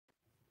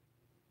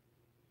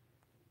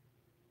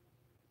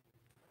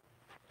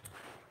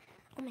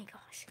Oh my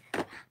gosh.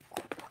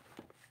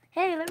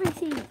 Hey, let me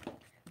see.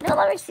 No,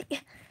 let me see.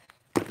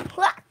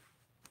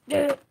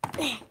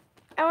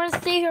 I want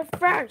to see her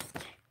first.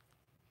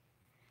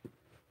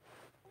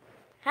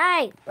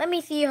 Hey, let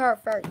me see her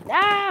first.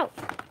 No,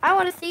 I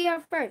want to see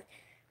her first.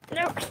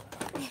 No.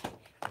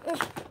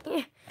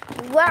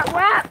 What?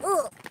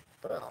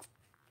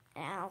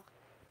 Ow.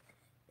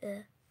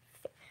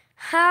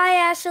 Hi,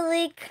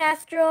 Ashley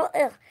Castro.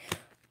 Ugh.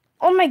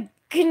 Oh my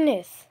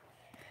goodness.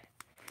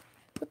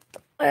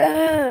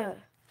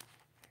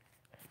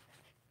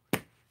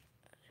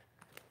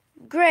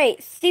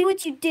 Great. See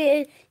what you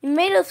did? You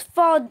made us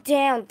fall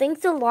down.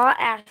 Thanks a lot,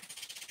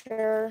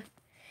 Asher.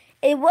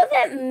 It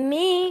wasn't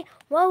me.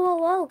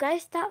 Whoa.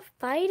 Guys, stop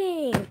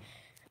fighting.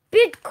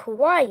 Be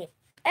quiet.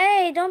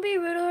 Hey, don't be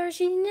rude to her.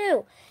 She's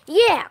new.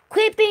 Yeah,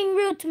 quit being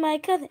rude to my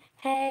cousin.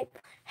 Hey,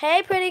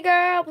 pretty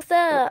girl. What's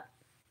up?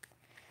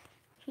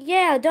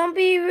 Yeah, don't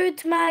be rude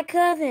to my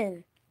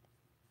cousin.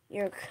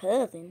 Your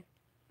cousin?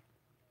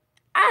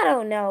 I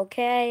don't know,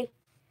 okay?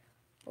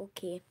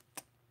 Okay.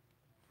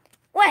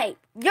 Wait,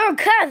 your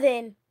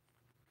cousin?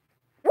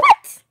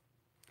 What?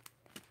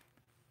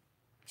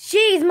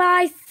 She's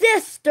my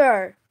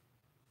sister.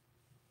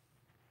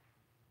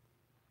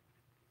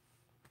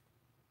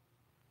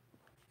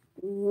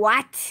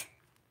 What?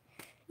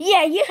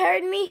 Yeah, you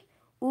heard me.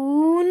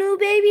 Ooh, new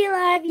baby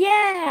alive,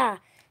 yeah.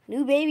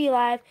 New baby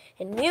alive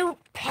and new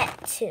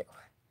pet too.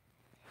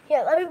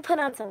 Here, let me put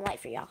on some light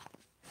for y'all.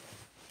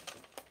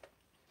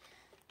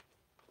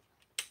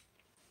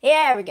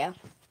 There we go.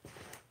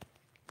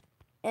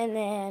 And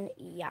then,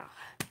 yeah.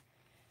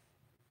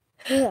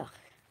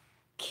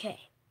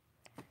 Okay.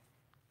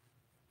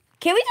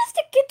 Can we just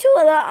get to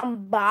the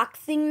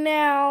unboxing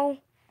now?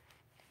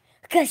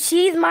 Because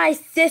she's my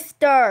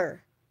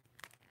sister.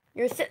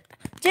 Your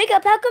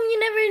Jacob, how come you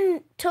never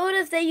told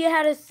us that you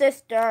had a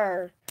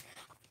sister?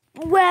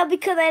 Well,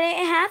 because I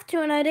didn't have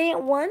to and I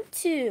didn't want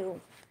to.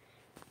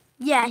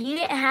 Yeah, he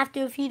didn't have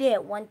to if he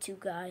didn't want to,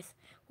 guys.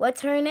 What's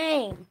her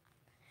name?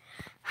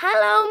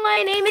 Hello,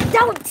 my name is...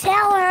 Don't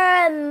tell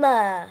him!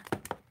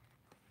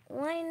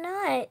 Why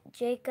not,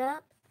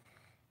 Jacob?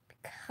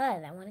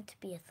 Because I want it to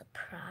be a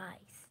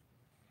surprise.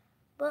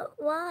 But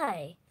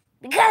why?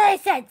 Because I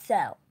said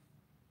so.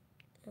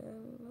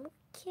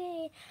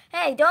 Okay.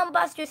 Hey, don't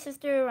bust your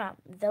sister around.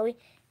 Zoe?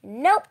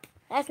 Nope,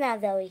 that's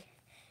not Zoe.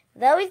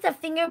 Zoe's the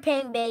finger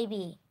paint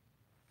baby.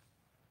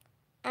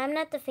 I'm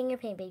not the finger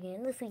paint baby.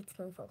 I'm the sweet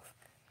spoonfuls.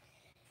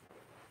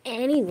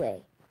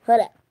 Anyway,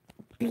 hold up.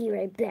 Be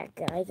right back,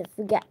 guys. I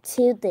forgot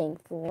two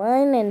things.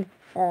 One, and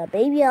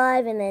baby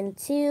alive, and then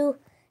two,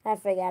 I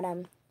forgot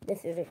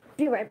this is it.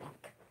 Be right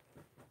back.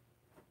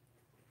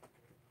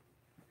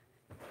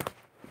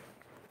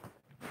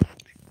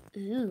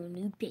 Ooh,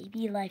 new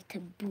baby alive to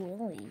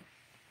bully.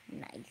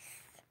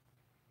 Nice.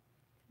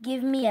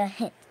 Give me a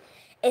hint.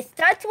 It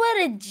starts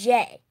with a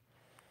J.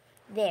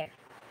 There.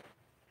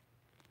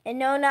 And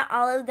no, not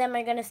all of them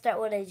are going to start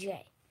with a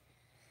J.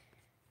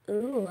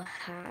 Ooh,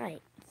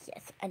 hi.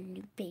 Yes, a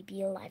new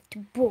baby alive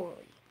to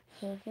bully.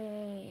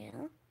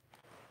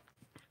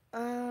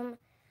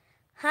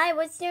 Hi,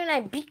 what's your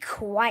name? Be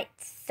quiet,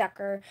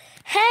 sucker.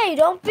 Hey,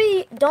 don't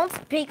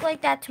speak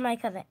like that to my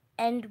cousin.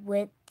 Ends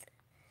with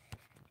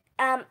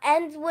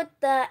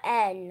the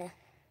N.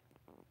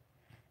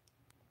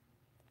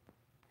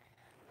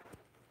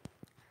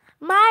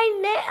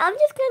 I'm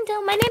just gonna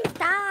tell my name.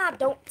 Stop!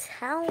 Don't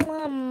tell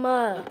him.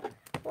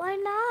 Why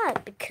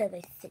not? Because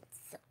I said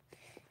so,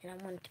 and I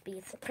want it to be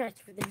a surprise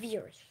for the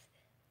viewers.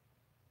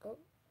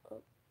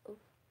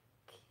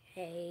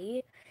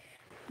 Okay.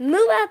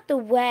 Move out the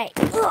way.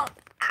 Ugh,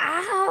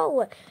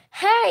 ow!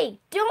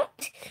 Hey,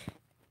 don't.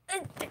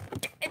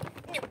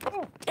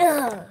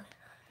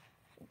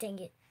 Dang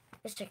it!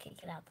 Let's try to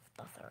get out of this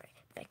bus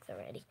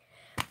already.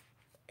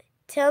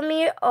 Tell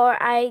me, or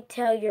I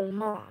tell your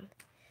mom.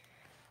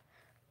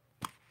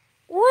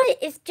 What?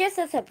 It's just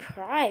a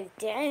surprise.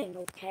 Dang,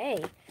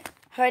 okay.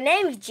 Her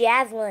name's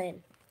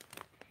Jaslyn.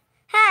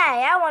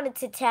 Hey, I wanted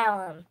to tell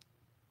him.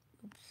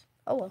 Oops.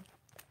 Oh, well.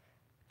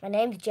 My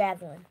name's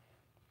Jaslyn.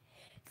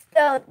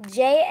 So,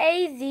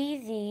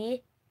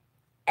 Jazzlen.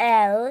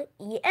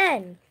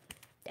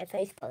 That's how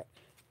you spell it.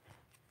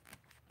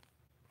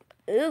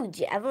 Ooh,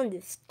 Jaslyn's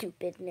a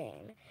stupid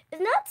name.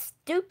 It's not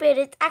stupid.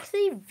 It's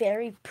actually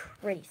very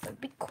pretty. So,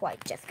 be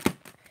quiet, Jessica.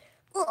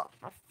 Ugh,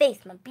 my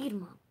face, my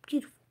beautiful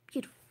face.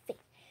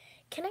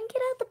 Can I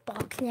get out of the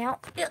box now?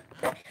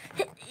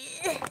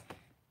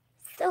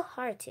 So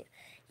hard to.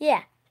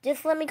 Yeah,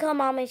 just let me call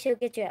Mom and she'll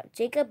get you out.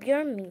 Jacob,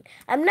 you're mean.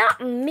 I'm not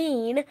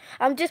mean.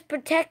 I'm just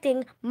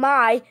protecting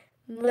my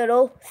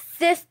little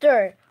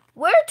sister.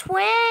 We're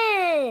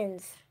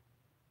twins.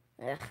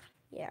 Ugh,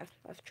 yeah,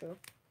 that's true.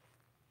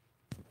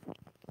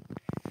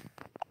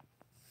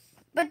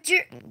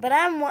 But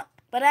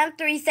I'm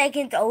 3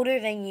 seconds older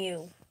than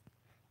you.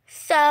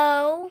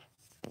 So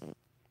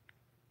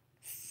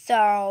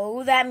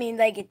that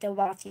means I get to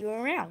boss you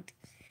around.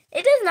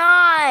 It does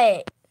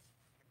not.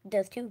 It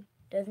does too.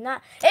 Does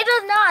not. It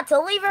does not.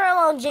 So leave her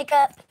alone,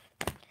 Jacob.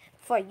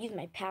 Before I use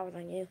my powers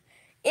on you.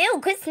 Ew,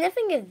 quit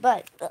sniffing his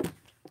butt. Ugh.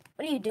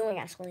 What are you doing,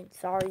 Ashley?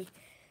 Sorry.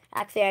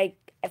 Actually,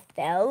 I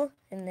fell,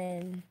 and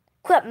then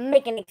quit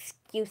making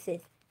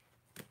excuses.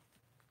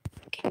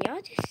 Can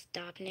y'all just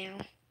stop now?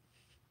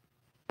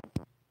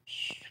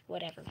 Shh,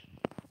 whatever.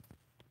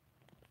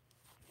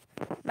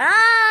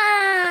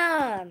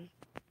 Mom!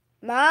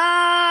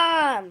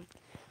 Mom!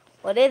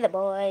 What is it,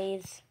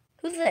 boys?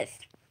 Who's this?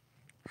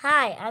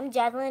 Hi, I'm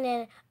Javelin,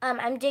 and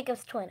I'm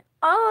Jacob's twin.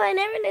 Oh, I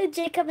never knew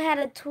Jacob had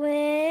a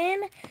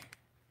twin.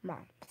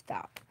 Mom,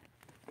 stop.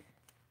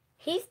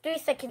 He's 3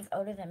 seconds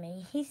older than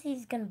me.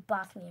 He's gonna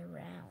boss me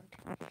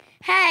around.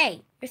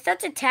 Hey, you're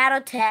such a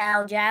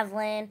tattletale,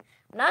 Javelin.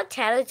 I'm not a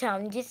tattletale,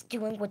 I'm just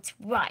doing what's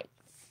right.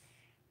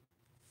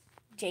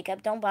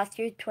 Jacob, don't boss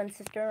your twin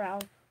sister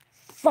around.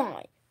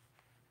 Fine.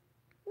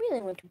 I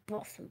really want to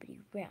boss somebody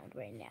around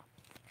right now.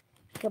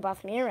 You can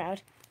boss me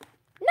around.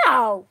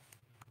 No!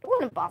 I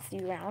want to boss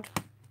you around.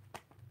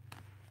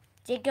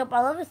 Jacob,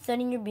 all of a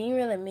sudden you're being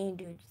really mean,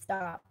 dude.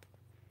 Stop.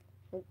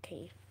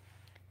 Okay.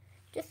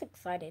 Just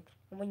excited.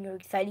 And when you're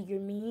excited, you're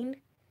mean?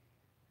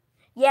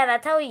 Yeah,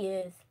 that's how he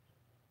is.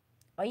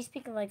 Why are you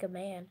speaking like a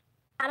man?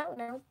 I don't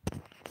know.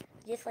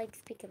 Just like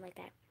speaking like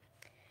that.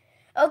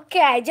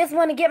 Okay, I just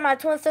want to get my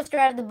twin sister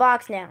out of the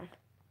box now.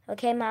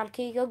 Okay, Mom,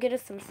 can you go get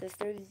us some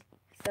sisters?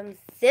 Some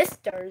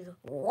sisters?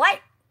 What?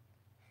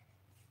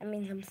 I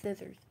mean some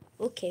scissors.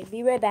 Okay,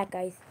 be right back,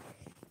 guys.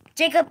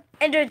 Jacob,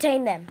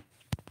 entertain them.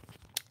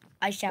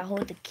 I shall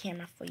hold the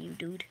camera for you,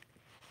 dude.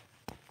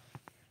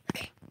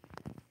 Okay.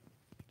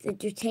 It's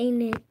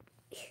entertainment.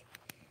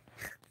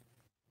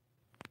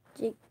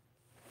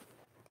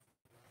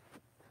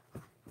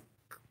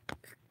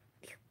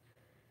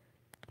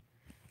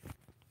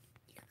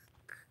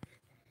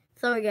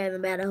 Sorry, guys,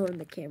 I'm bad at holding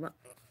the camera.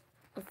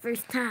 The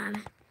first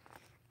time.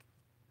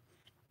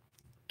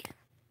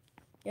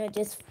 You know,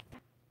 just...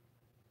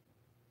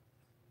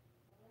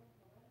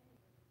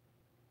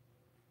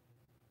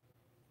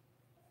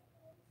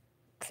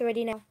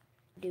 Ready now?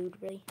 Dude,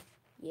 really?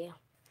 Yeah.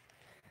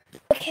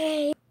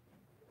 Okay.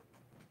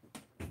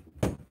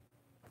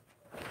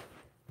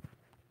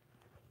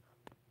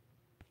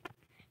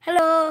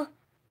 Hello.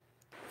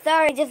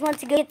 Sorry, just want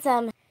to go get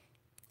some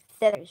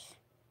scissors.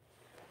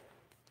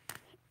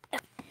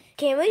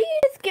 Okay, will you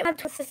just get my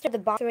twin sister the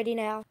box ready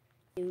now?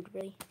 Dude,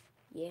 really?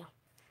 Yeah.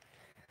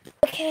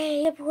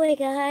 Okay, boy,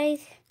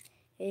 guys.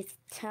 It's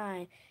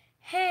time.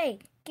 Hey,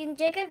 can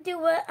Jacob do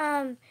what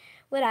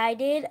I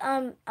did?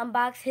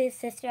 Unbox his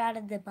sister out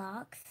of the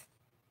box?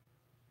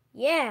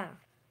 Yeah.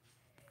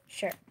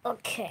 Sure.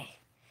 Okay.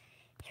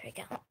 Here we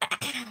go.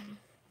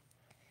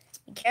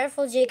 Be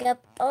careful, Jacob.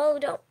 Oh,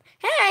 don't.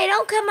 Hey,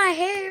 don't cut my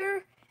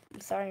hair.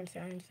 I'm sorry.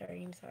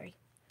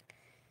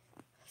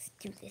 Let's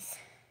do this.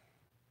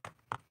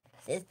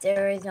 Since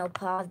there is no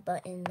pause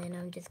button, then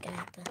I'm just gonna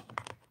have to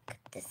cut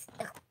this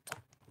out.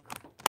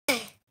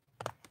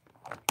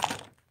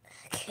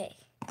 Okay.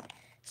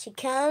 She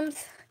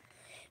comes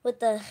with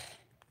the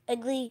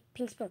ugly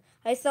pink spoon.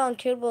 I saw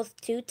Incredibles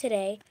 2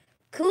 today.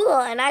 Cool,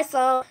 and I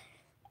saw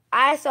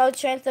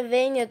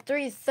Transylvania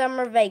 3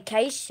 Summer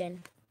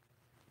Vacation.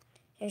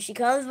 And she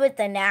comes with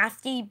the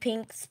nasty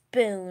pink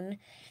spoon.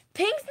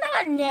 Pink's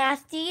not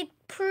nasty, it's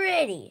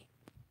pretty.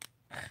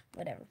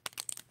 Whatever.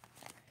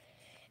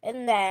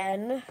 And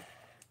then...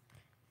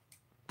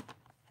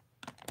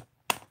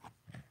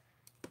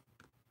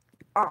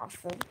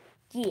 Awesome.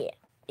 Yeah,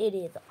 it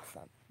is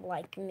awesome.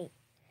 Like me.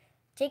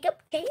 Jacob,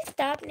 can you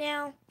stop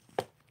now?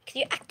 Because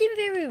you're acting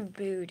very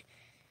rude.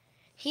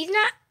 He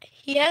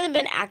hasn't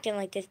been acting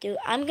like this, dude.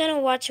 I'm going to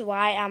watch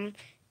why I'm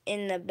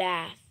in the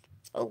bath.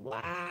 Oh,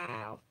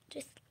 wow.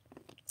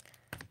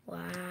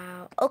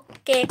 Wow.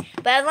 Okay,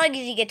 but as long as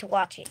you get to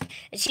watch it.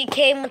 And she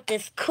came with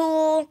this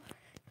cool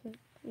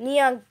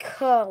neon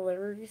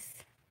colors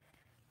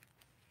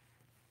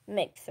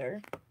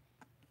mixer.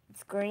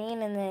 It's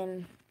green, and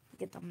then you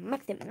get to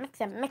mix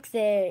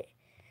it.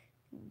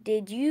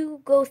 Did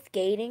you go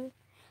skating?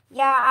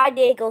 Yeah, I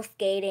did go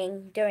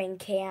skating during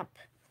camp.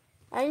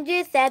 I'm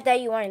just sad that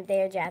you weren't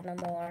there, Jasmine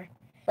Moore.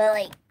 But,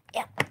 like,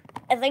 yeah.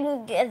 I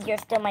think because you're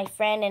still my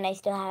friend and I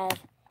still have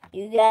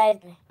you guys.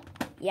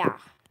 Yeah.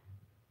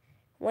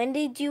 When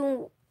did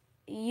you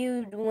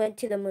went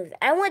to the movies?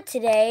 I went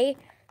today.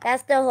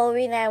 That's the whole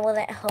reason I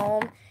wasn't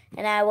home.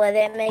 And I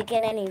wasn't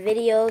making any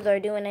videos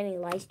or doing any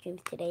live streams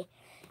today.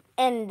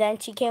 And then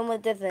she came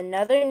with this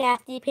another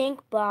nasty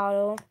pink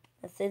bottle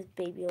that says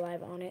Baby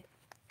Alive on it.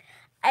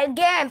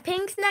 Again,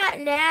 pink's not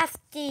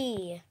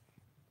nasty.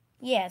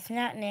 Yeah, it's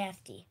not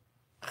nasty.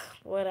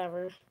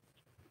 Whatever.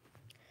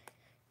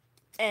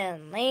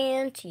 And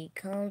then she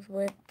comes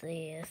with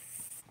this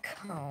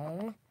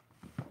comb.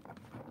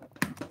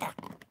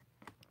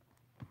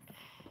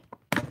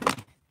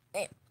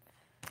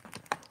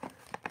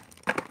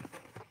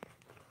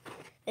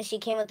 And she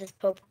came with this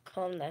purple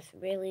comb that's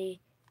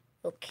really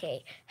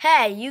okay.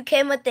 Hey, you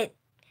came with it.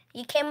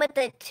 You came with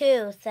it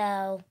too,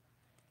 so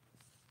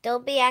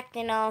don't be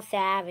acting all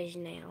savage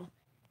now.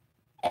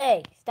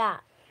 Hey,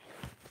 stop.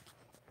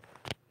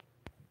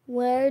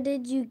 Where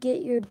did you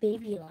get your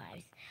Baby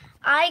Lives?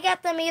 I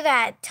got them either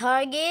at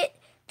Target,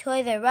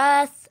 Toys R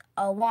Us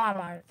or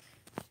Walmart?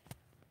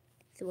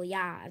 So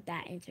yeah, if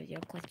that answers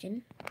your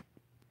question.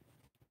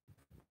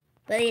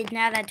 But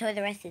now that Toys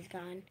R Us is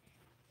gone,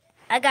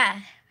 I got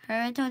her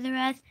at Toys R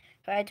Us.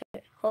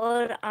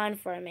 Hold on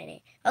for a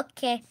minute.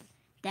 Okay,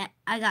 that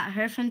I got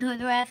her from Toys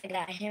R Us. I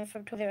got him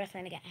from Toys R Us,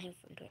 and I got him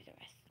from Toys R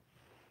Us.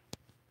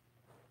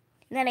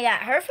 And then I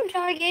got her from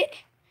Target,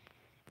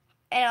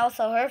 and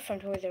also her from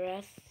Toys R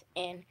Us,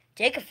 and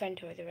Jacob from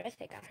Toys R Us.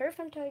 I got her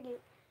from Target,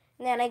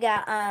 and then I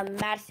got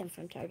Madison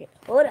from Target.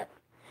 Hold up,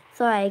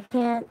 so I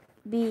can't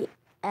be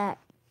at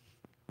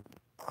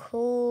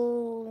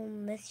Cool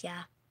Miss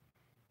Ya.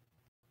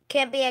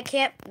 Can't be at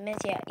Camp Miss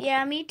Ya.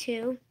 Yeah, me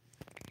too.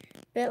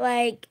 But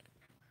like,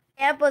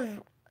 camp was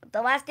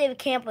the last day of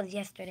camp was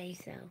yesterday,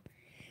 so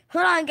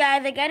hold on,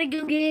 guys. I gotta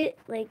go get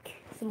like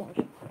some more.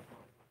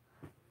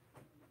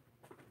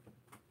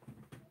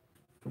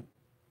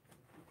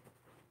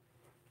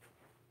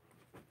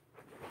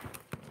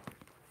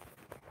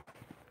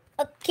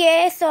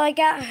 Okay, so I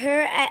got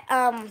her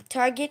at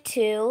Target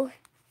too,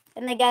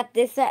 and I got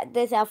this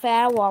outfit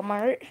at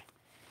Walmart,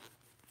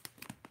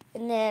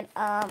 and then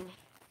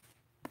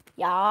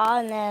yeah,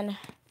 and then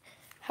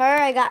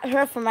I got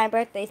her for my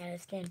birthday. I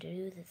understand to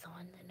do this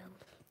on the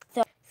note.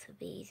 So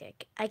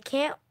basic. I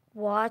can't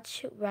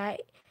watch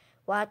right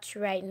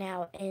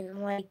now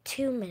in like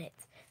 2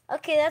 minutes.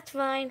 Okay, that's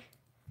fine.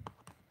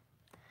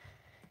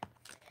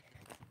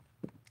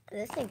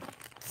 This thing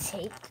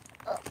take.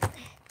 Oh.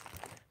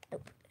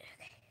 Nope.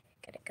 Okay,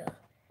 gotta go.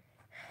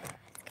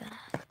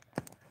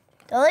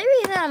 The only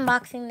reason I'm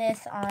unboxing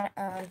this on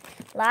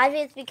live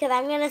is because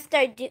I'm gonna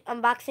start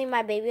unboxing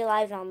my baby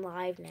lives on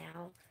live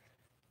now.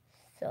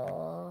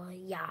 So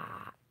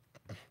yeah.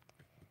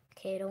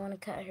 Okay, I don't want to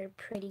cut her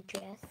pretty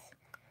dress.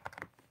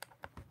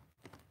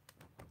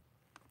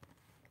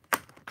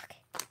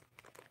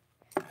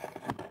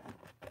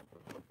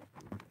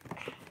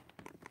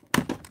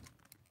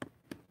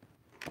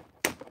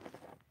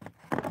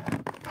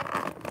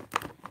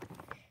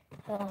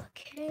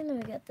 Okay, then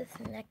we got this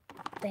neck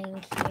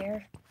thing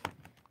here.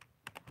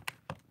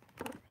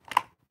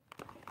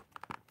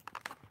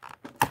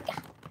 Yeah.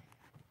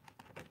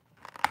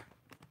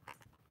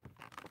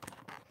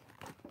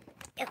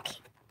 Okay.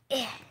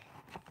 Yeah.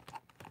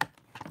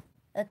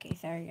 Okay,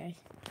 sorry guys.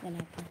 Yeah.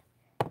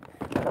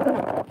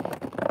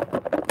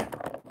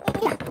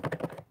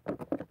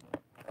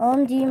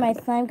 OMG, my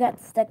slime got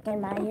stuck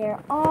in my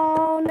hair.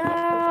 Oh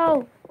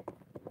no!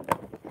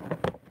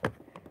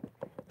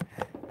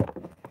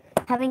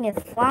 Having a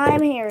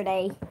slime hair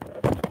day.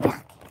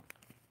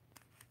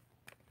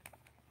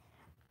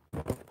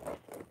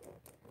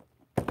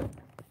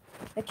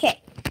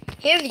 Okay,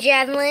 here's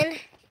Jasmine,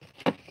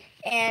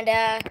 and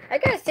I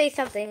gotta say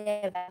something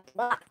about the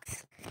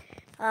box.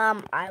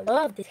 I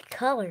love these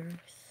colors.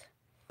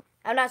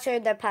 I'm not sure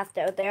they're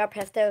pastel. They are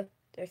pastel.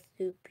 They're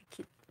super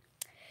cute.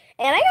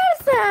 And I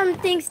got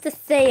some things to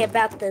say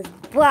about this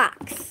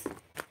box.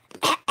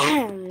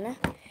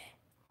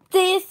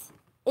 This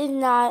is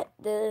not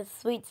the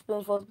Sweet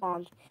Spoonful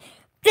Moms.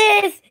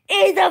 This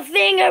is a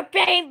finger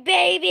paint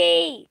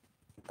baby.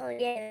 Oh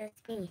yeah,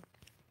 that's me.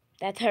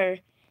 That's her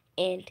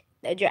and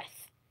the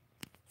dress.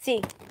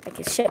 See, I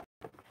can show.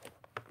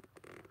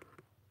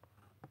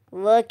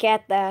 Look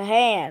at the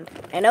hand.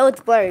 I know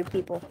it's blurry,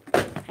 people.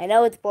 I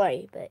know it's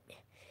blurry, but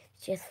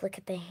just look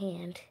at the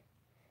hand.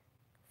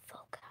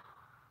 Focus.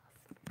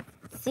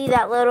 See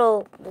that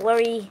little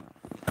blurry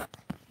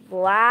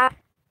blob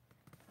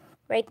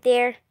right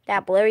there?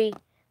 That blurry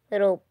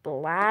little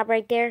blob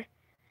right there?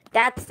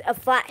 That's a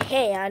flat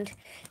hand.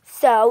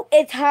 So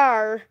it's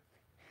her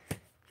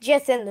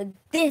just in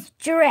this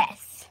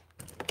dress.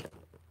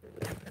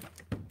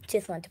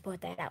 Just want to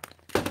point that out.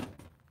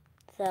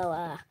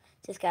 So,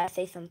 just gotta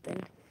say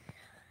something.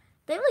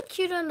 They look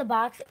cute on the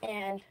box,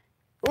 and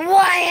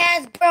why,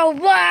 Hasbro?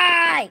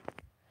 Why?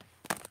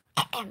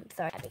 I'm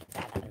sorry, I had to get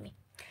that out of me.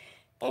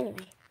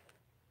 Anyway,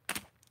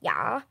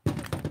 yeah.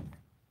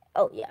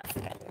 Oh yeah, I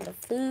forgot the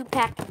food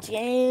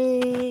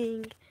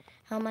packaging.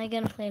 How am I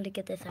gonna plan to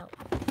get this out?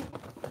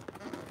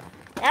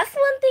 That's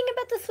one thing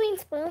about the Sweet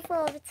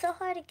Spoonful. It's so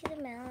hard to get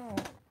them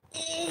out.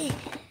 Hey.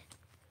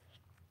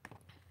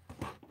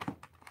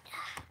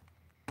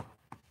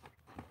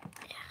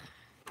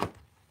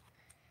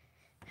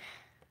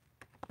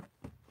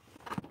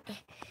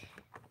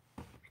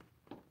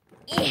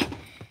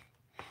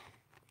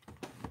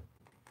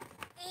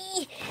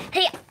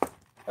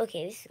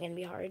 Okay, this is gonna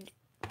be hard.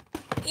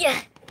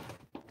 Yeah.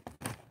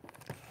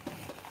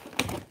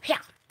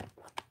 Yeah.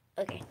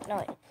 Okay, no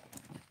wait.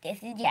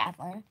 This is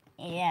Jacqueline,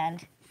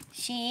 and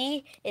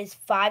she is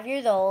 5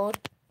 years old,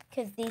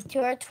 because these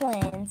two are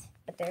twins,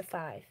 but they're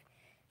 5.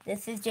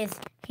 This is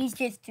he's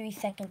just 3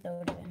 seconds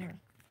older than her.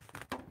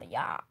 But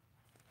yeah.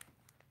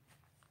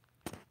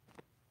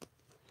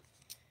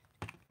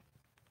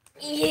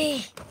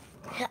 Yeah.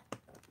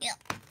 Yeah.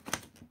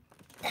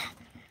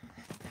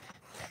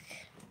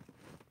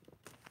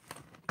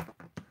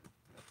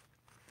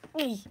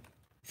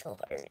 So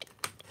hard.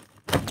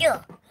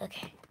 Yeah.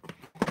 Okay.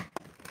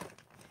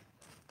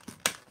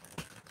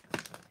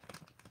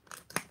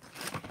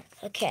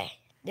 Okay,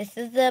 this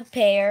is the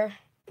pear.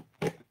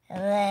 And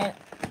then,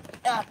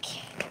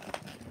 okay.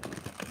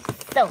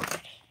 So,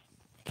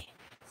 okay.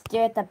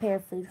 Stare at the pear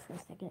food for a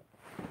second.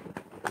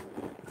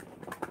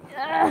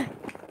 Ugh.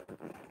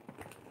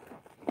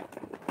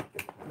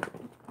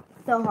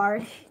 So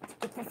hard to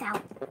get this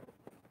out.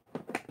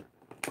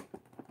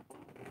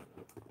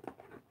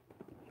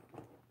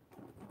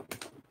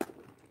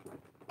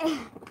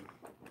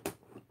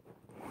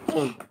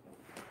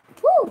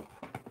 Woo!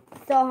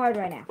 So hard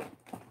right now.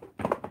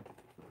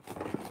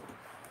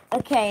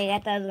 Okay,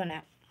 got the other one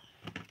out.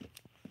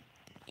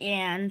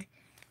 And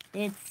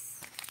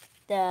it's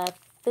the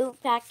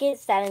food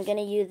packets that I'm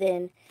gonna use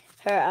in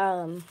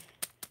her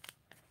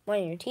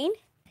morning routine.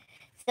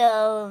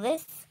 So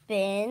this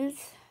spins.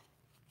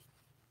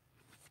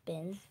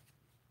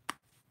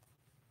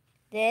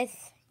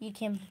 This you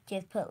can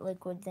just put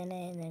liquids in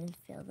it and then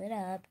fill it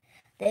up.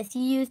 This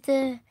you use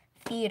to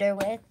feed her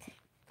with.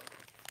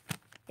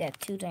 You have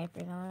 2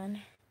 diapers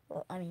on.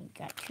 Well, I mean,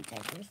 got 2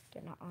 diapers.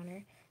 They're not on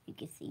her. You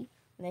can see.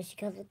 And then she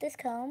comes with this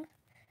comb.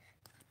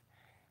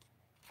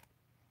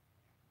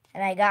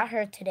 And I got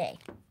her today.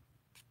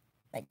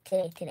 Like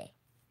today.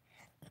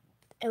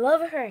 I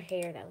love her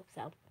hair though,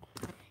 so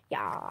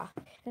yeah.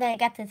 And then I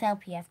got this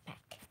LPS pack.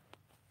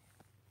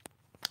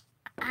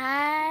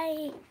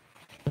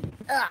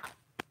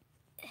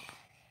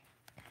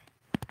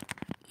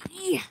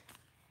 Yeah.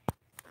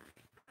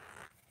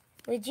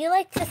 Would you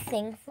like to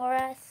sing for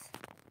us?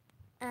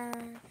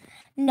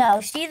 No,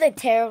 she's a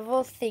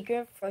terrible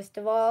singer, first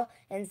of all.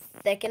 And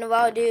second of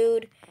all,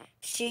 dude,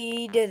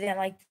 she doesn't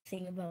like to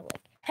sing about,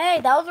 like,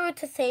 hey, that was rude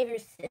to save your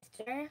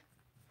sister.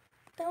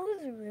 That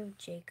was rude,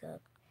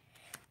 Jacob.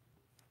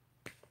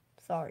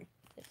 Sorry.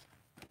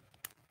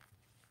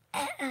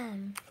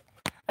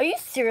 Are you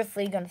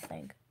seriously gonna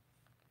sing?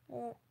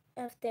 Well,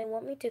 if they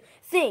want me to.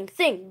 Sing.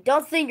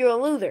 Don't sing, you're a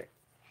loser.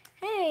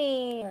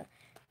 Hey,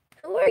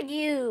 who are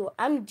you?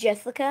 I'm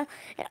Jessica,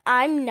 and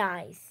I'm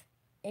nice.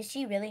 Is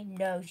she really?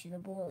 No, she's a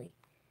bully.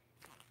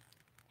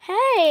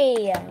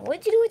 Hey,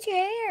 what'd you do with your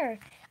hair?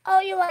 Oh,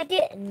 you like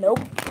it? Nope.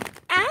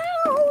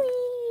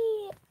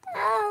 Owie!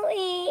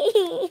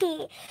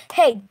 Owie!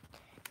 Hey,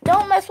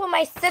 don't mess with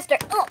my sister.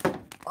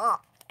 Oh,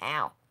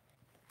 ow.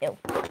 Ew.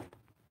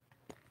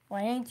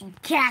 Why didn't you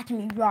catch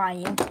me,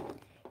 Ryan?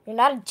 You're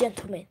not a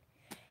gentleman.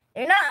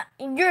 You're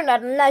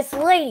not a nice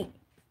lady.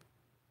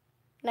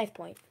 Nice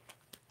point.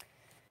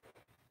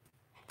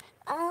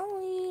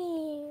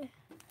 Owie.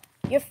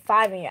 You're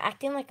 5 and you're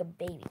acting like a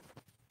baby.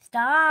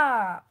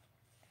 Stop.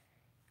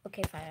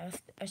 Okay, fine.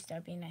 I'll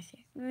start being nicer.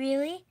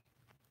 Really?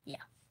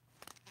 Yeah.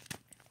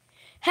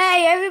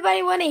 Hey,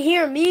 everybody want to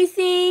hear me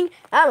sing?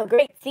 I'm a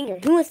great singer.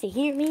 Who wants to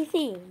hear me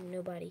sing?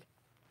 Nobody.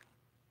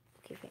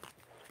 Okay,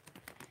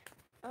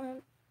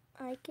 fine.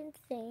 I can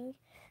sing.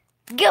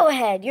 Go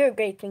ahead. You're a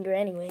great singer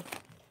anyway.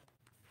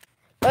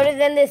 Other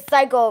than this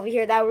psycho over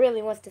here that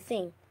really wants to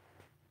sing.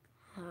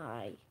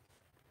 Hi.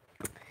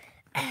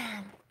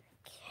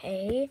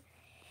 Okay.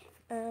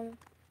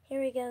 Here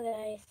we go,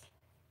 guys.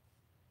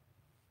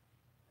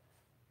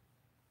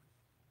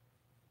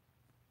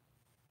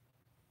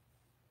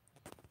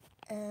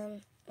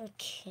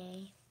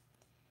 Okay.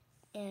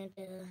 And,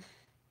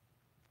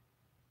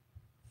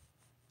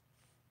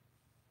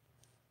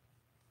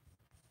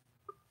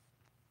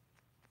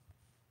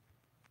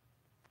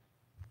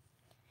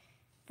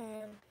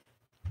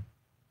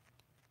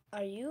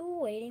 are you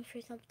waiting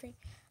for something?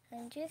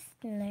 I'm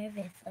just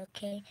nervous,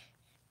 okay?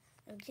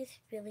 I'm just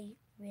really,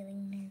 really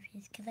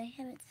nervous because I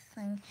haven't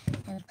sung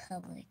in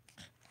public.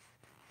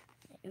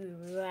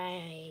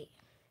 Right.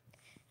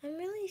 I'm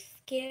really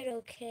scared,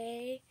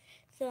 okay?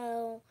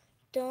 So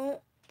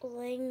don't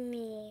blame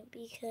me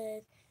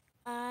because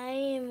I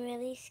am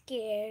really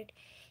scared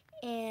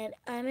and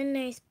I'm a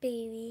nice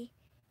baby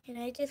and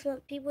I just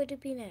want people to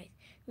be nice.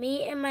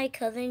 Me and my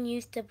cousin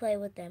used to play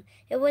with them.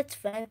 It was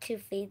fun to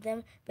feed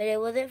them, but it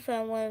wasn't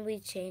fun when we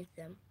changed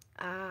them.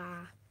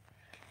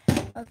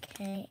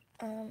 Okay.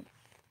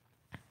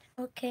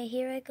 Okay,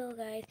 here I go,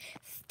 guys.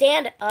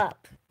 Stand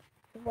up.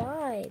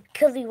 Why?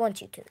 Because we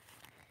want you to.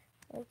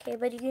 Okay,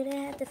 but you're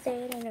gonna have to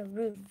say it in a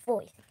rude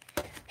voice.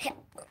 Okay,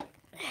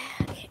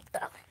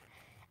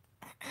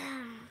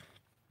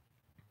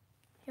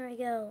 here I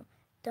go.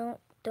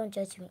 Don't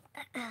judge me.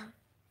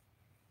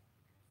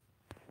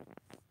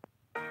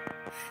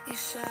 You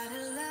shout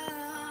it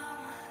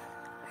loud,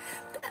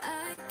 but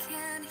I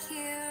can't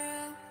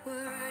hear a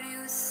word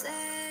you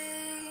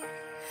say.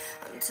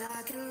 I'm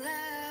talking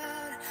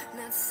loud,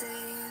 not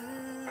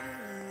saying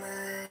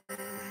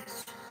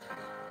much.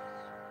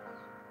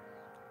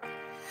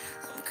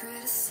 I'm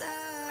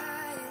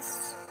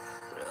criticized,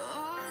 but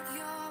all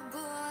your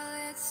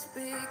bullets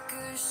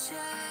ricochet.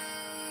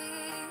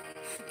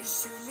 You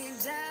shoot me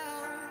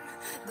down,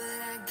 but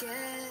I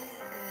get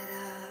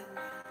up.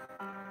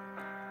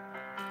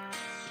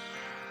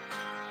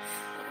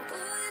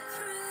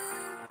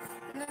 Bulletproof,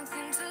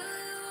 nothing to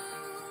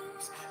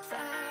lose. Far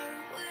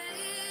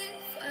away,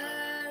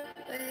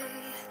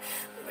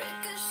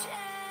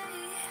 ricochet.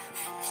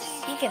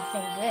 He can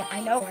sing good, I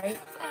know, right?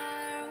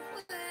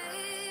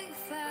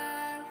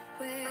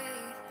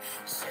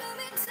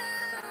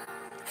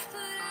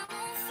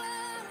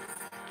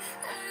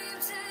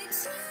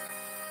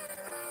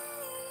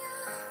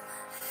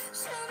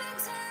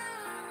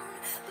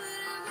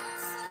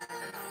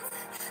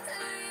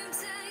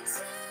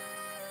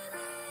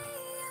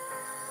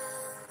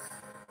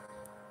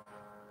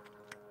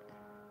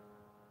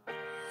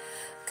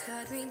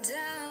 let me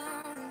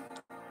down,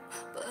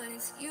 but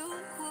it's you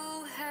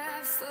who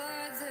have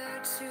further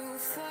to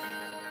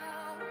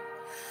fall.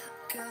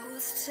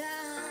 Ghost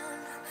town,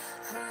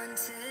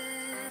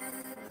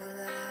 haunted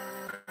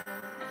love.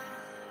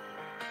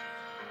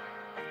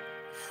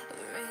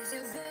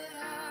 Razor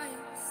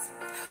blades,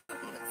 but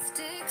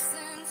sticks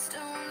and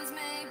stones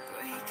may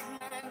break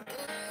my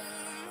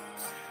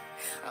bones.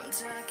 I'm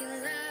talking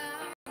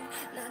loud,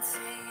 not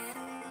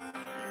saying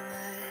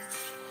much.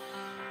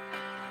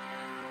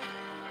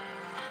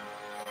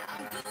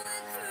 I'm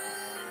going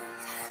through,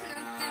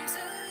 nothing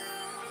to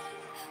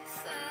lose.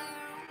 Far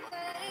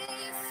away,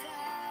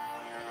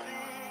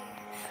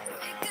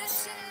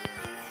 ricochet.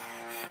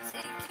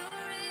 Take your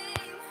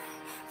aim,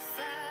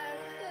 far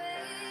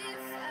away.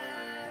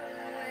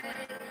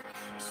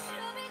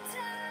 Shoot me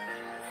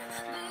down,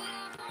 but I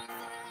won't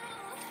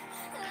fall.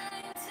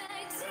 I'm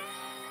titanium.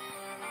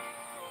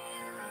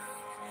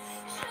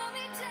 Shoot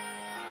me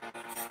down,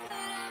 but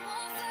I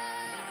won't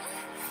fall.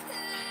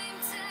 I'm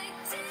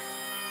titanium.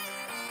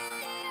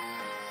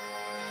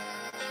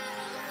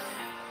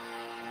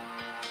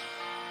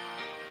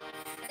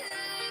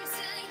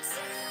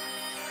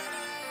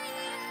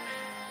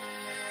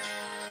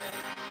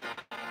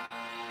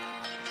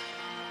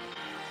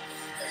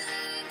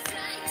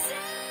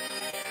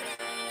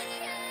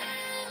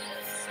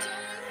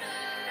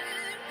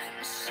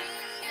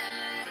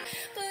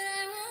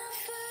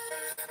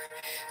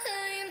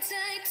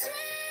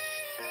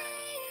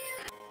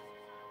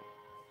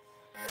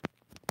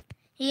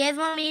 You guys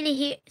want me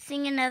to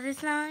sing another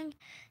song?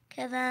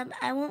 Cause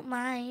I won't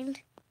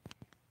mind.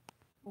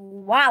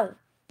 Wow.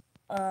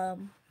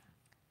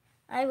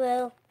 I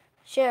will.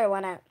 Sure,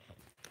 why not?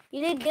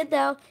 You did good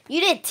though.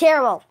 You did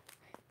terrible.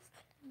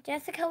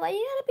 Jessica, why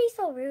you gotta be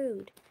so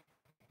rude?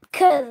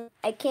 Cause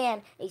I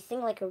can. I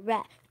sing like a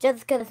rat.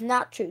 Jessica, that's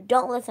not true.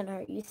 Don't listen to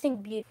her. You sing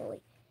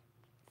beautifully.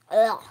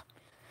 Ugh.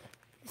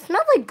 It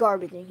smells like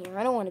garbage in here.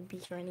 I don't want to be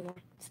here anymore.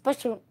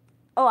 Especially.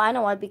 Oh, I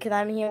know why. Because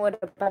I'm here with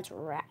a bunch of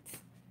rats.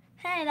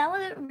 Hey, that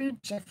wasn't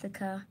rude,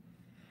 Jessica.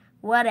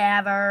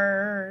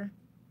 Whatever.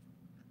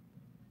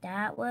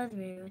 That was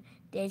rude.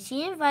 Did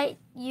she invite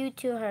you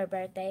to her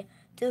birthday?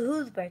 To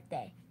whose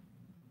birthday?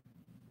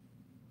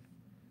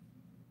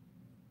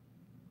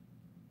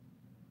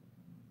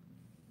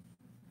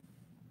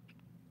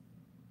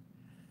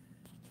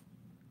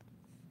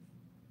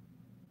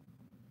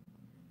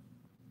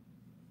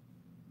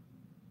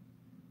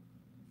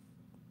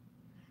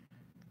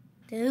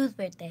 To whose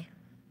birthday?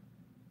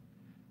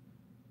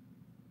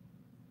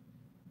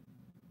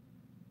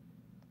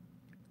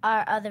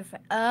 Our other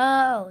friend.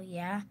 Oh,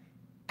 yeah.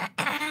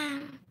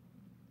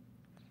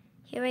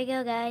 Here we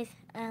go, guys.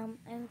 I'm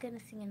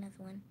gonna sing another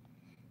one.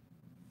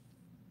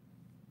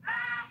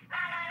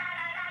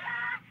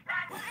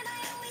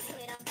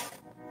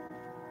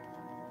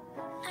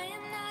 I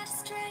am not a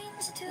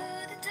stranger to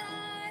the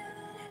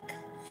dark.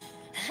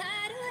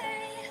 Hide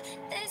away,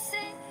 they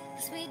say,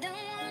 'cause we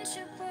don't want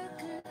your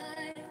broken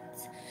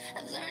parts.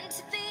 I've learned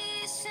to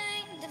be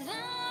ashamed of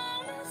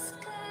all my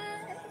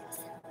scars.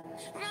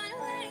 Run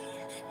away,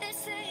 they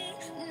say,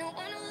 no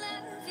one will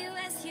love you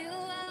as you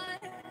are.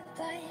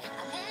 But I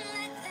won't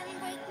let them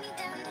break me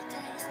down to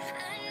dust.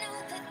 I know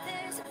that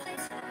there's a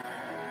place for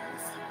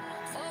us,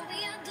 for we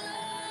are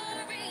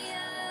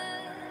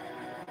glorious.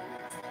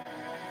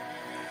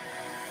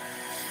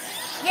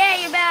 Yeah,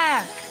 you're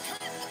back.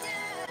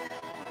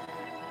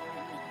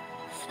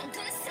 I'm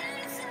gonna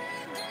stand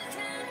aside, gonna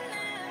drown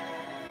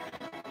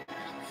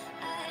now.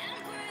 I am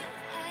brave,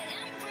 I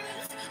am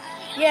bruised, I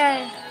am Yeah.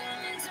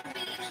 meant to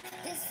be.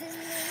 This is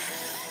me.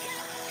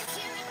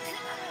 Here I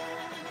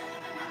come.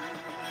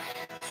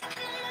 And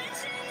I'm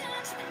marching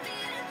on to the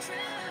beat of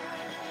drum.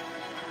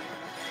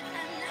 I'm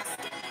not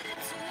scared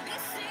to be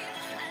seen.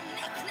 I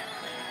make no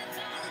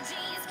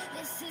apologies.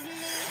 This is me.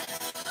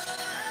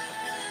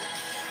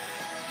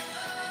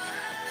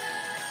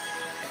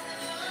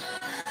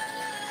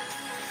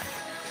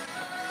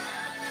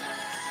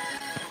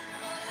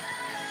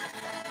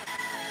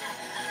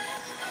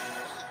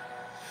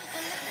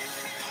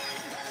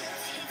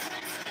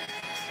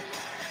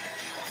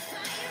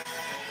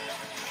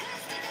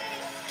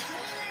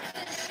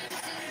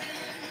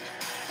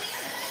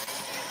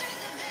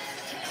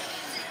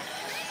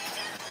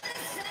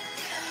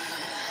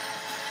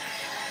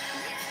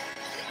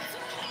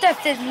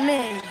 This is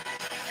me.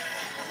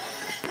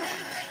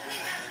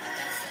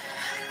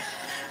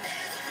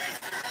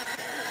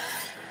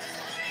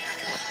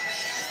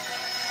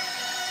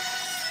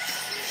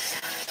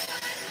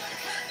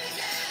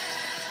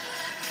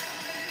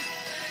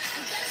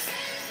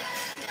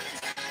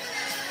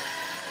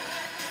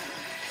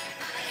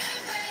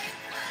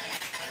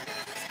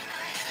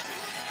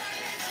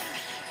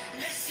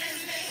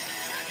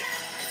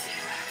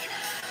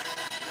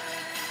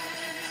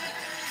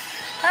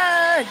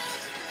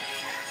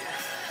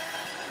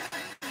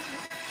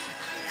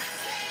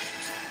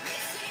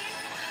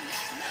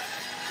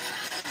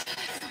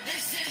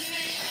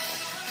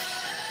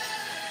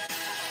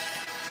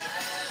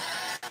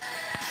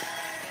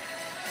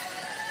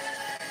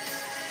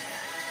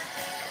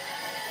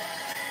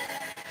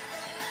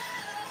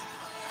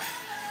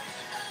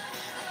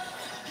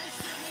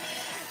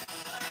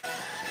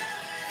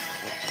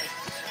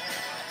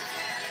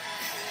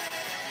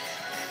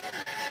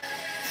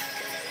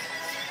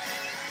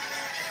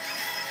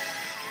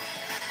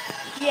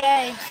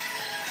 Yay.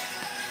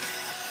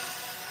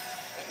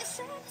 The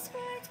sharpest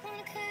words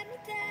wanna cut me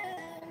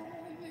down.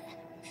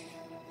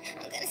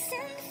 I'm gonna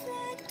send the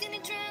flood,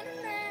 gonna drown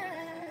them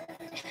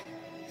out.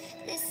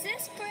 This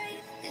is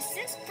brave, this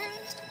is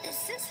bruised,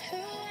 this is who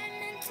I'm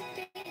meant to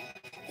be.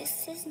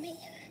 This is me.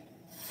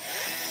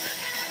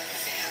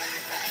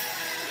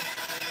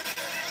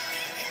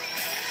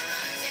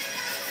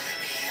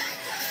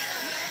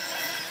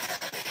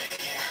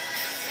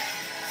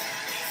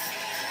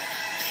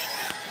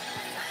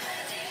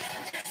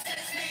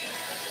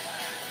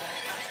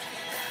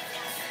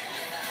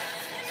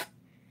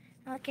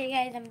 Okay,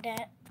 guys, I'm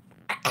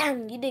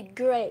done. You did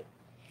great.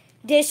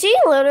 Did she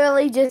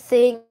literally just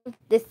sing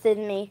 "This Is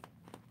Me"?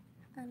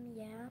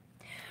 Yeah.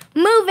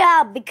 Move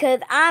out because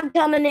I'm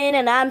coming in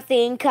and I'm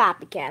seeing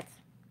copycats.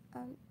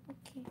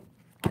 Okay.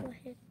 Go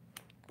ahead.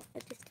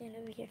 I'll just stand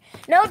over here.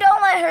 No,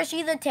 don't let her.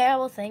 She's a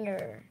terrible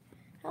singer.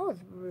 That was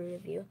rude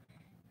of you.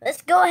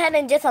 Let's go ahead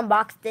and just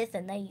unbox this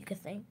and then you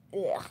can sing.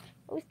 Ugh.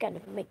 Always gotta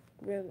make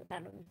room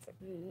out of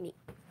me.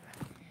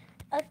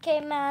 Okay,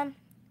 Mom.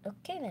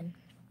 Okay, then.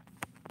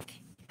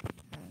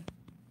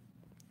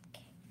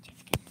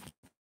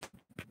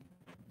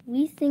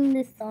 We sing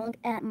this song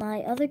at my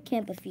other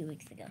camp a few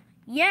weeks ago.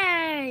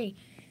 Yay!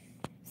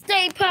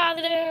 Stay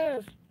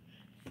positive!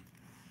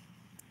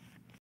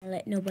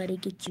 Let nobody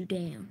get you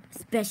down,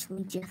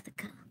 especially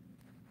Jessica.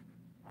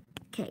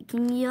 Okay,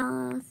 can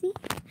y'all see?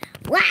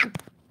 Wow!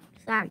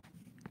 Sorry.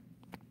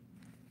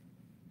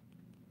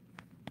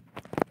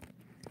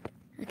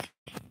 Okay.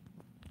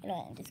 You know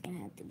what, I'm just gonna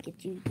have to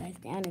get you guys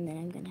down and then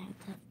I'm gonna have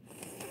to...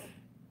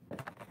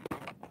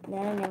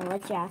 Then I'm gonna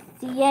let y'all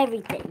see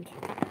everything.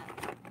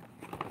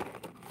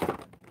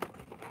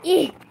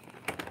 Eeh.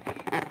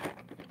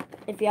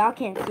 If y'all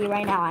can't see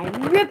right now, I'm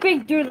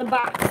ripping through the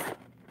box.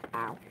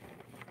 Ow.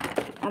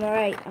 I'm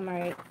alright, I'm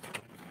alright.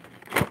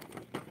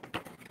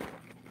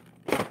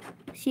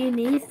 She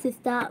needs to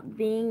stop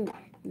being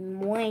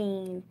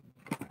mean.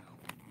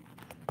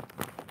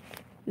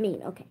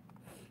 Okay.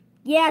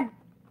 Yeah.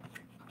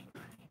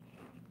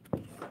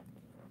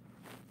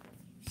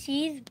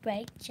 She's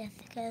right,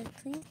 Jessica.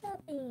 Please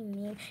stop being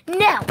mean.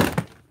 No!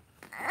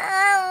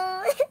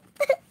 Oh.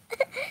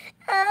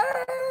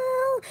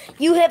 Oh.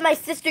 You hit my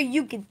sister,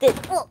 you get this.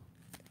 Oh.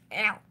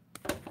 Ow.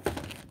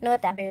 You know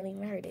what? That barely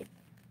even hurt it.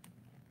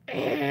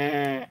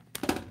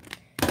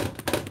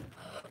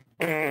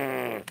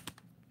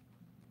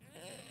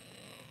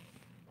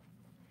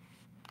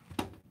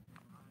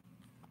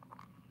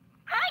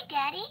 Hi,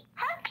 Daddy.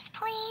 Hugs,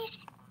 please.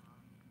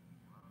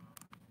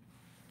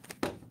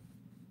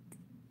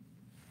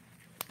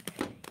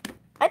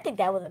 I think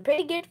that was a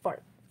pretty good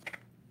fart.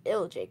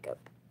 Ew, Jacob.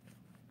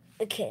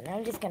 Okay, now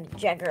I'm just gonna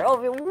drag her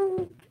over.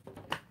 Woo.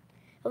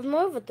 It was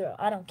more of a throw.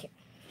 I don't care.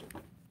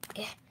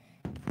 Okay.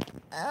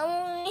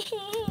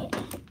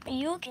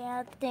 You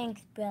can.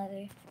 Thanks,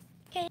 brother.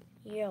 Okay.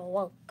 You're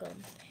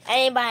welcome.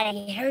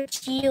 Anybody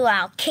hurts you,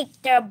 I'll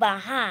kick their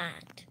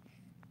behind.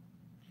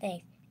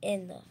 Thanks.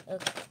 In the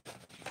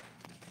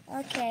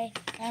okay.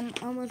 I'm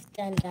almost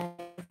done, guys.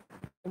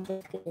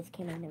 Just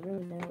came in and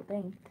ruined the whole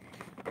thing.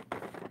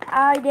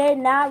 I did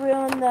not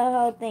ruin the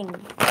whole thing.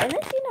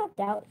 Isn't she knocked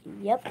out?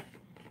 Yep.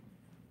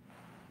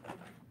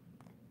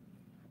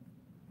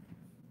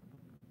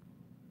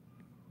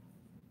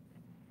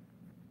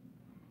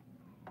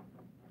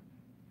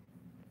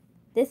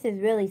 This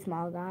is really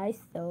small, guys,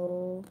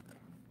 so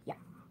yeah.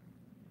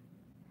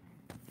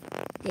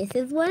 This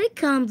is what it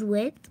comes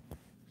with.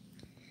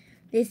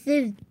 This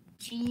is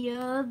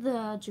Gia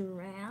the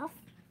giraffe.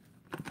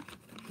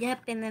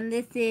 Yep, and then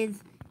this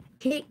is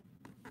Kit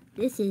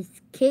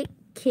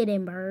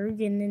Kittenberg,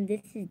 and then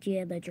this is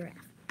Gia the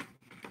giraffe.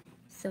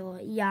 So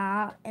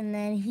yeah, and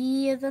then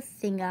he is a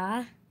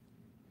singer.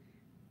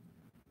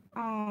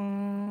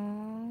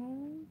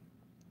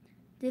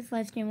 This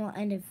live stream will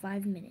end in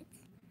 5 minutes.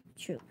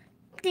 True.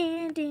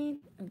 Ding, ding.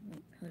 Oh,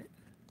 wait, hold it.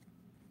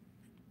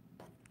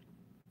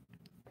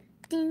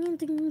 Ding,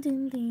 ding,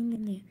 ding, ding,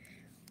 ding.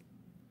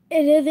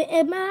 It isn't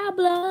in my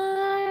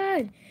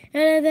blood.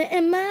 It isn't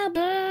in my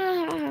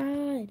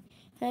blood.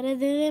 It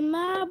isn't in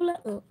my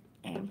blood. Oh,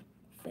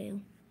 fail.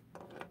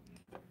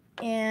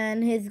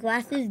 And his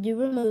glasses do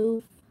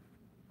remove.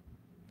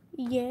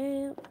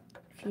 Yeah.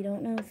 If you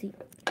don't know, see.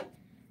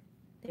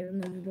 They're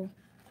removable.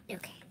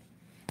 Okay.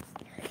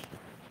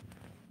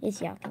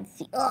 Yes, y'all can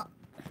see. Oh.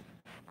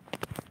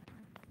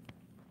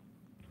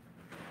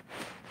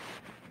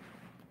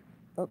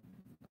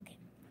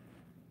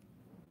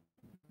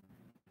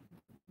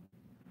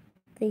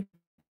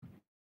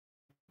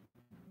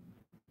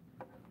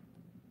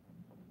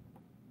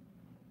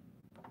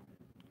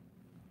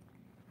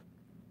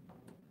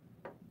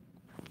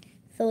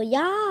 So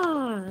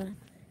yeah,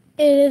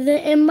 it isn't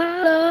in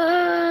my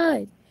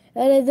blood.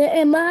 It isn't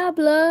in my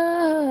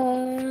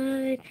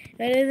blood.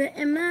 It isn't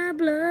in my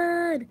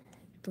blood.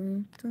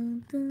 Dun,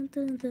 dun, dun,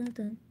 dun, dun,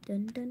 dun,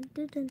 dun, dun,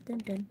 dun, dun, dun,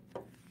 dun.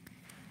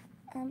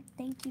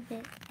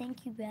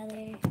 Thank you,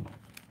 brother.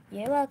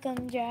 You're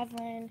welcome,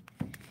 Javelin.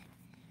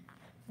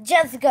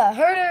 Jessica,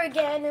 hurt her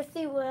again and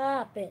see what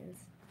happens.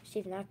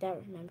 She's knocked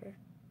out, remember?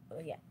 Oh,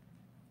 yeah.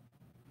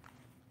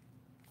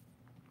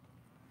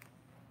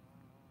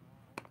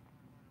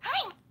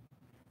 Hi.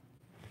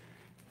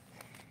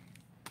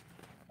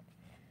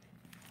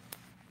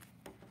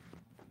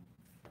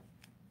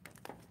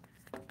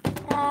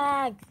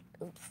 Hogs.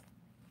 Oops.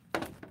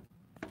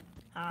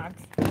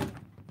 Hogs.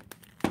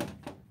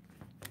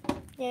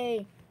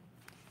 Yay.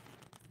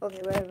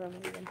 Okay, whatever, I'm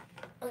leaving.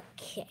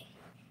 Okay.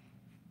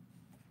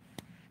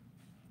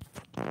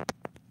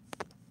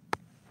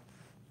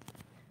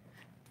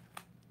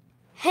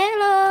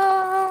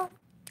 Hello.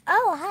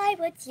 Oh, hi,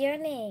 what's your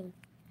name?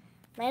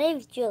 My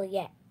name's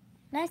Juliet.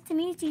 Nice to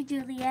meet you,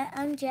 Juliet.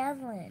 I'm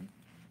Javelin.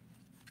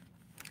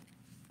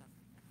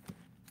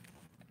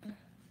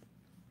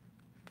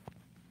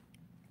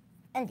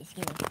 I'm just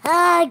kidding.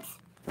 Hugs!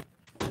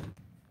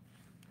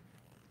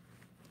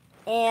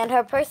 And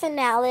her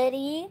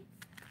personality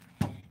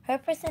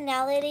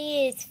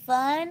is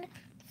fun,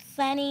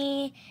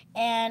 funny,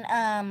 and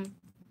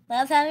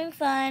loves having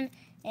fun,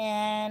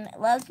 and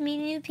loves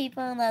meeting new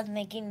people, and loves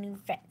making new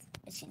friends.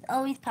 And she's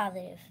always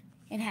positive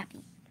and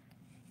happy.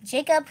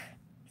 Jacob,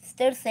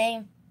 still the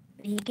same,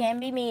 but he can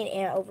be mean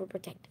and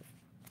overprotective.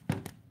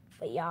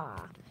 But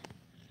yeah.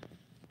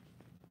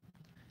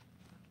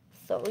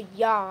 So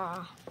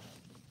yeah.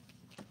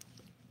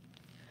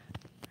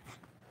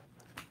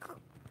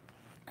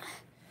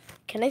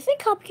 Can I say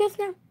copycats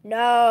now?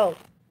 No.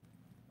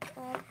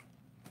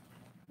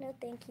 No,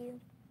 thank you.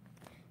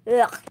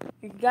 Ugh,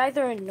 you guys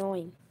are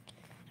annoying.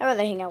 I'd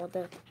rather hang out with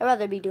them. I'd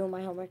rather be doing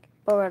my homework.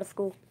 But we're out of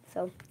school,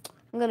 so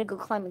I'm gonna go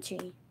climb a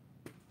tree.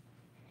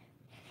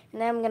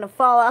 And then I'm gonna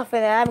fall off,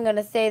 and then I'm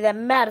gonna say that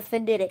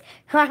Madison did it.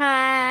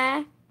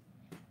 Haha.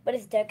 But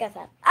it's dark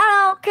outside.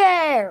 I don't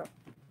care.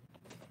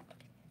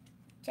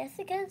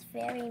 Jessica's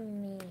very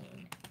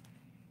mean.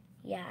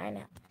 Yeah, I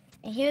know.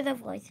 And hear the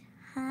voice.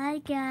 Hi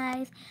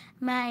guys,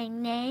 my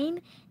name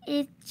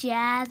is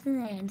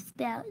Jazzlen,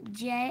 spelled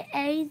Jazzlen.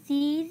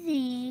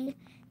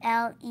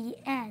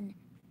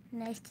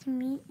 Nice to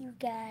meet you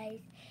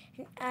guys,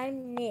 and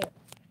I'm new.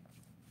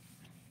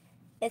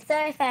 And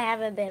sorry if I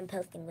haven't been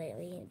posting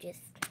lately, I'm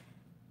just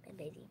been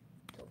busy.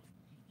 So,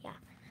 yeah.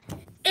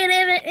 It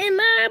isn't in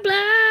my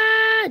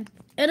blood.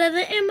 It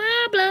isn't in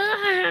my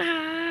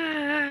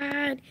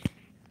blood.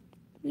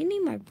 You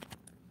need my...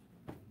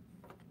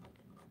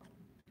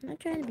 I'm not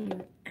trying to be...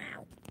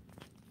 Ow.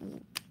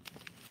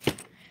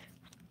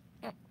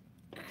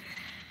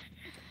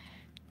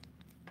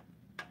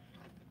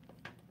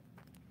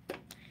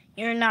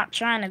 You're not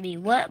trying to be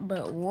what,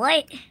 but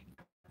what?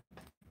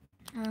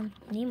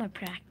 Need more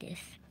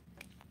practice.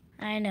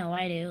 I know,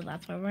 I do.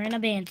 That's why we're in a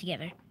band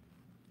together.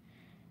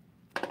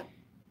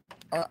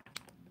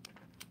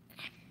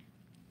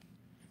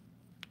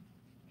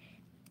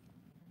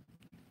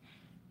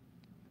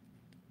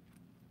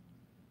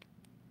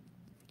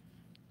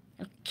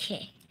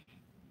 Okay.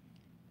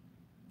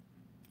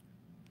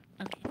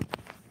 Okay.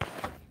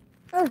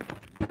 Oh,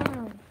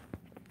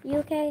 you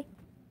okay?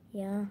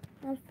 Yeah,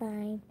 I'm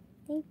fine.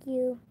 Thank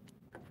you.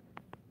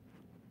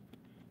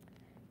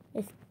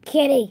 It's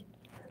Kitty.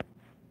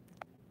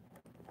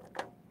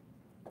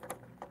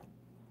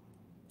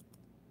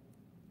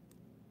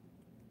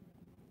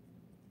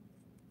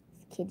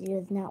 Kitty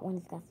does not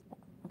want to gossip.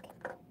 Okay.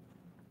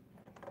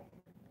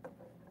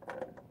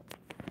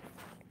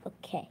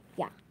 Okay,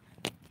 yeah.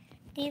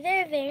 These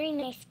are very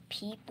nice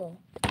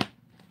people.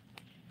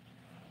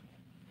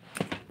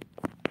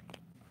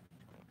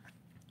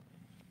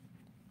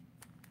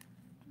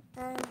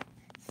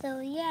 So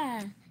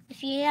yeah,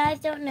 if you guys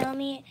don't know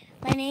me,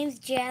 my name's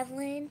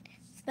Jazzlen,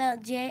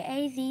 spelled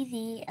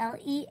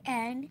Jazzlen,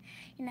 and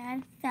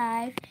I'm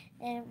 5,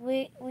 and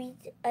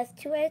us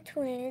two are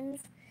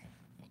twins,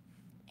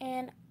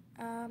 and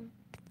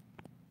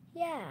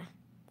yeah.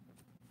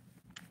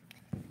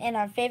 And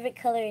our favorite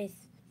color is,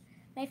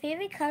 my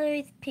favorite color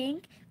is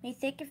pink, my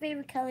second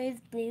favorite color is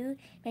blue,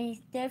 my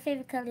third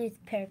favorite color is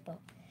purple.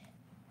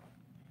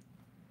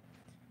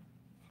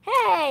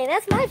 Hey,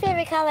 that's my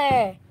favorite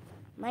color.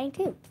 Mine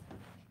too.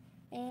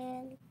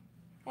 And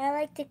I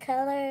like to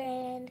color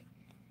and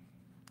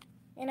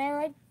I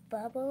like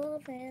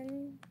bubbles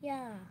and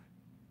yeah.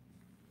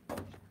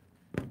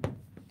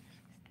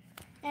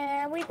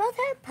 And we both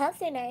have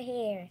puffs in our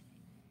hair.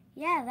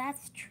 Yeah,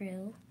 that's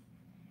true.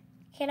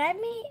 Can I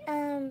meet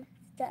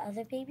the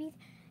other babies?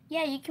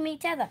 Yeah, you can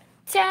meet Tessa.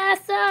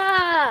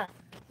 Tessa!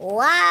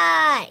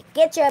 What?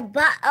 Get your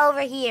butt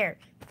over here.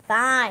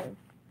 Fine.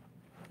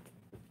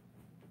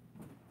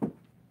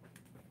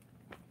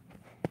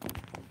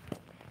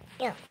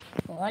 Yeah.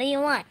 What do you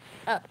want?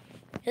 Oh,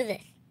 who's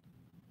this?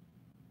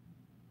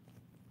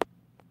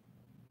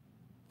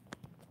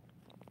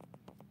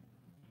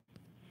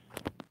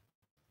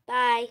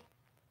 Bye.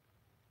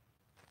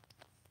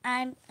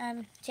 I'm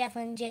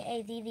Javelin,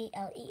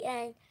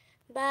 Jazzlen.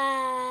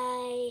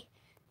 Bye.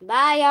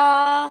 Bye,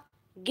 y'all.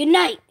 Good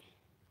night.